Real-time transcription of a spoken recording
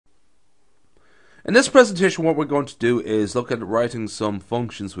In this presentation, what we're going to do is look at writing some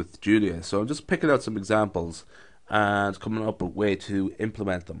functions with Julia. So I'm just picking out some examples and coming up with a way to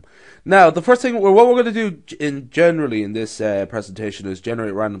implement them. Now, the first thing, what we're going to do generally in this presentation is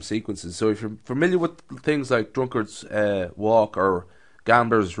generate random sequences. So if you're familiar with things like Drunkard's Walk or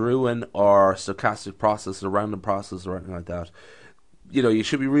Gambler's Ruin or stochastic process or random process or anything like that, you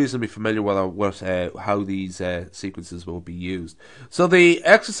should be reasonably familiar with how these sequences will be used. So the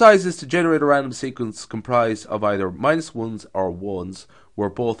exercise is to generate a random sequence comprised of either -1s or 1s, where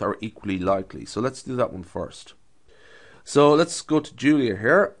both are equally likely. So let's do that one first. So let's go to Julia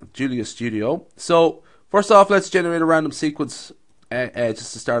here, Julia Studio. So first off, let's generate a random sequence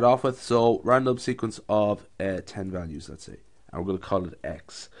just to start off with. So random sequence of 10 values, let's say, and we're going to call it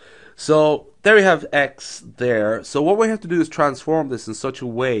X. So there we have X there. So what we have to do is transform this in such a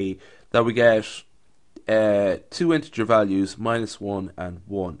way that we get two integer values, -1 and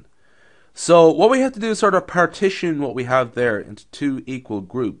 1. So what we have to do is sort of partition what we have there into two equal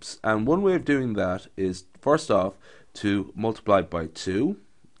groups. And one way of doing that is, first off, to multiply by 2.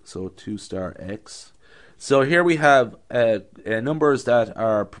 So 2 star X. So here we have numbers that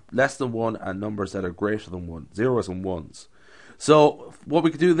are less than 1 and numbers that are greater than 1, zeros and ones. So what we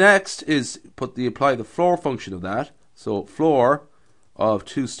can do next is apply the floor function of that. So floor of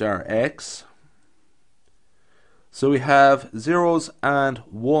 2 star X. So we have zeros and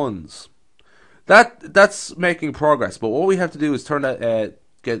ones. That's making progress. But what we have to do is turn that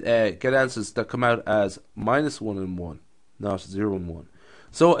get answers that come out as -1 and 1, not 0 and 1.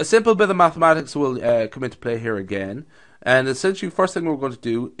 So a simple bit of mathematics will come into play here again. And essentially, first thing we're going to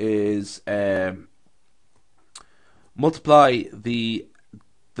do is multiply the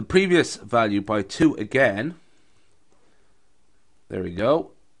previous value by 2 again. There we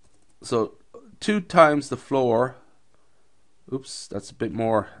go. So 2 times the floor. Oops, that's a bit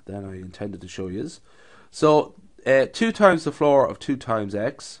more than I intended to show you. So 2 times the floor of 2 times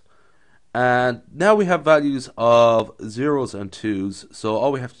X. And now we have values of zeros and 2s. So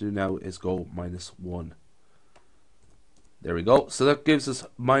all we have to do now is go -1. There we go. So that gives us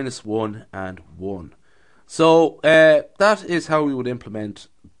 -1 and 1. So that is how we would implement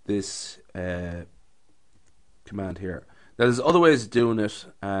this command here. Now there's other ways of doing it,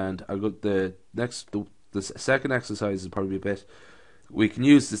 and I got the second exercise is probably a bit. We can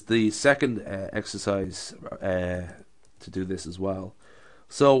use the second exercise to do this as well.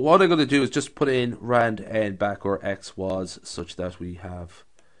 So what I'm going to do is just put in rand n back where X was, such that we have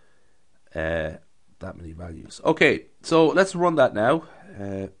that many values. Okay, so let's run that now.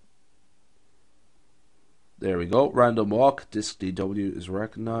 There we go. Random walk. Disk DW is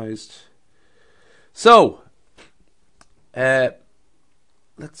recognized. So,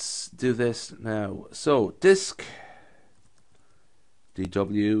 let's do this now. So, disk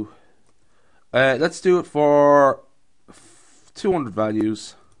DW. Let's do it for 200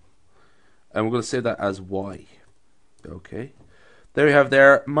 values. And we're going to say that as Y. Okay. There we have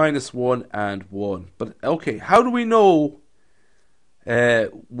there -1 and 1. But, okay, how do we know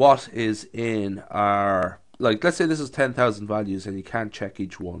what is in our... Like, let's say this is 10,000 values and you can't check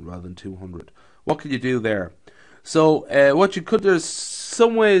each one rather than 200. What can you do there? So, there's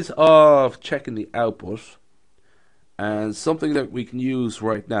some ways of checking the output. And something that we can use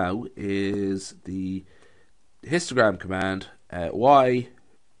right now is the histogram command, Y,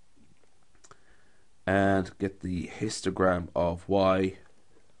 and get the histogram of Y.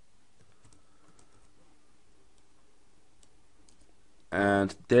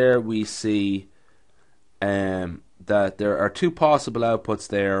 And there we see that there are two possible outputs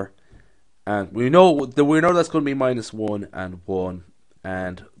there, and we know that's going to be -1 and 1,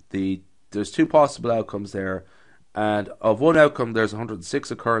 and there's two possible outcomes there, and of one outcome there's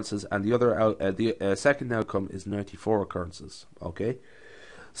 106 occurrences, and the other second outcome is 94 occurrences. Okay,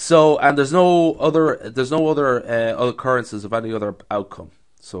 so and there's no other occurrences of any other outcome,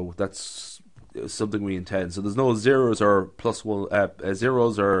 so that's something we intend. So there's no zeros or +1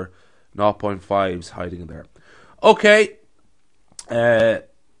 zeros or 0.5s hiding in there. Okay.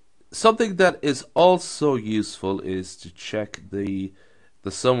 Something that is also useful is to check the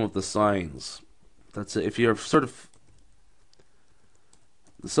sum of the signs. That's if you're sort of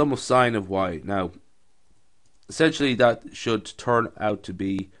the sum of sine of Y. Now, essentially, that should turn out to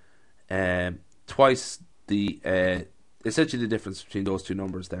be twice essentially the difference between those two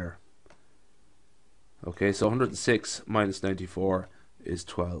numbers there. Okay, so 106 minus 94 is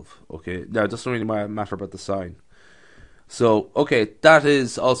 12. Okay, now it doesn't really matter about the sign. So, okay, that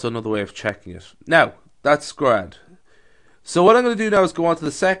is also another way of checking it. Now, that's grand. So what I'm going to do now is go on to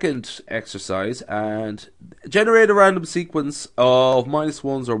the second exercise and generate a random sequence of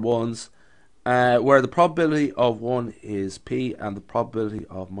 -1s or 1s where the probability of 1 is p and the probability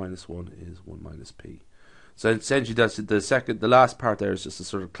of minus 1 is 1 minus p. So essentially that's the last part there is just to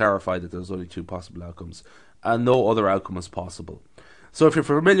sort of clarify that there's only two possible outcomes and no other outcome is possible. So if you're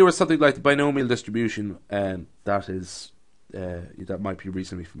familiar with something like the binomial distribution, that might be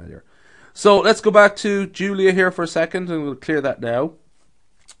reasonably familiar. So let's go back to Julia here for a second and we'll clear that now.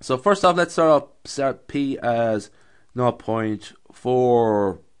 So first off, let's start p as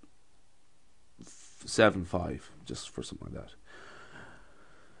 0.475, just for something like that.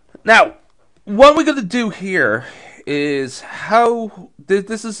 Now, what we're going to do here is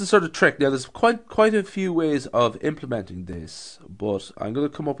this is the sort of trick. Now, there's quite a few ways of implementing this, but I'm going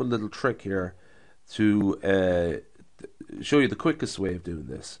to come up with a little trick here to show you the quickest way of doing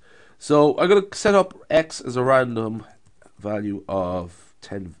this. So I'm going to set up x as a random value of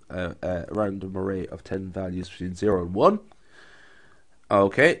 10, random array of 10 values between 0 and 1.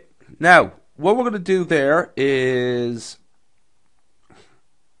 Okay, now what we're going to do there is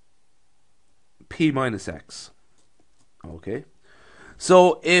p minus x. Okay,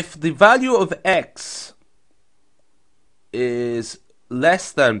 so if the value of x is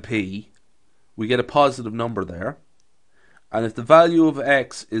less than p, we get a positive number there. And if the value of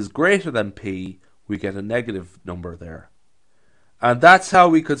x is greater than p, we get a negative number there. And that's how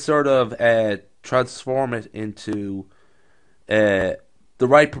we could sort of transform it into the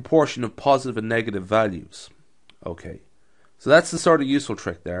right proportion of positive and negative values. Okay, so that's the sort of useful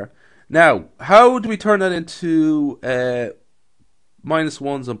trick there. Now, how do we turn that into minus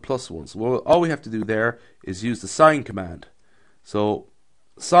ones and plus ones? Well, all we have to do there is use the sine command. So,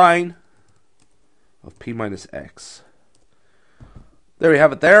 sine of p minus x. There we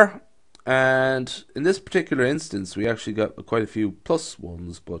have it there. And in this particular instance, we actually got quite a few plus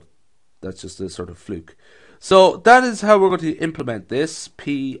ones, but that's just a sort of fluke. So that is how we're going to implement this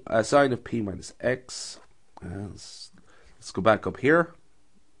sine of p minus x. Let's go back up here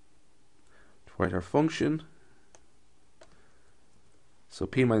to write our function. So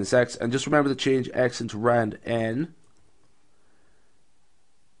p minus x, and just remember to change x into rand n.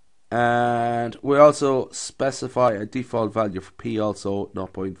 And we also specify a default value for p, also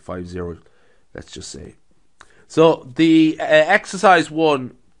 0.50, let's just say. So the exercise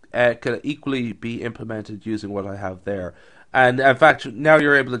 1 can equally be implemented using what I have there. And in fact, now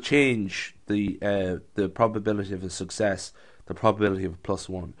you're able to change the probability of a success, the probability of a plus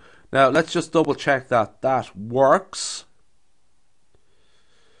 1. Now let's just double check that that works.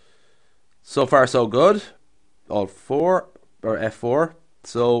 So far so good. Alt 4 or F4.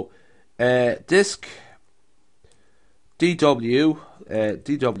 So disk DW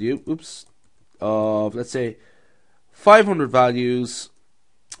of, let's say, 500 values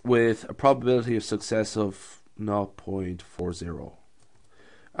with a probability of success of 0.40,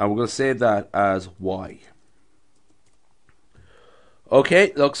 and we're going to save that as Y.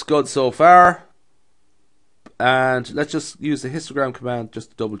 Okay, looks good so far. And let's just use the histogram command just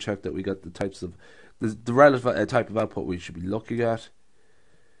to double check that we got the types of the relevant type of output we should be looking at.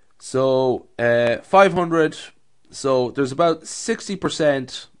 So 500, so there's about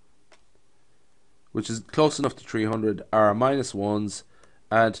 60%, which is close enough to 300, are minus ones,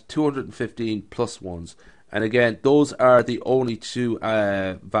 and 215 plus ones. And again, those are the only two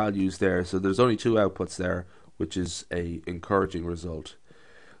values there, so there's only two outputs there, which is a encouraging result.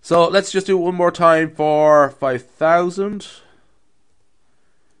 So let's just do it one more time for 5,000.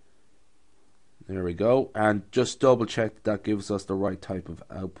 There we go, and just double check that gives us the right type of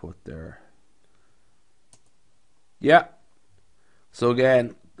output there. Yeah. So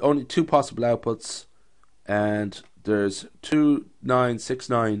again, only two possible outputs, and there's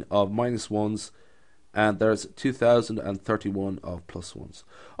 2969 of minus ones, and there's 2031 of plus ones.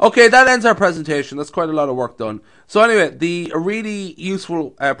 Okay, that ends our presentation. That's quite a lot of work done. So anyway, the really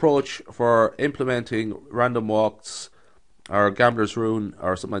useful approach for implementing random walks or gambler's rune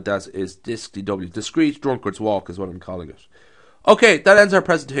or something like that is Disc DW. Discrete drunkard's walk is what I'm calling it. Okay, that ends our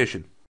presentation.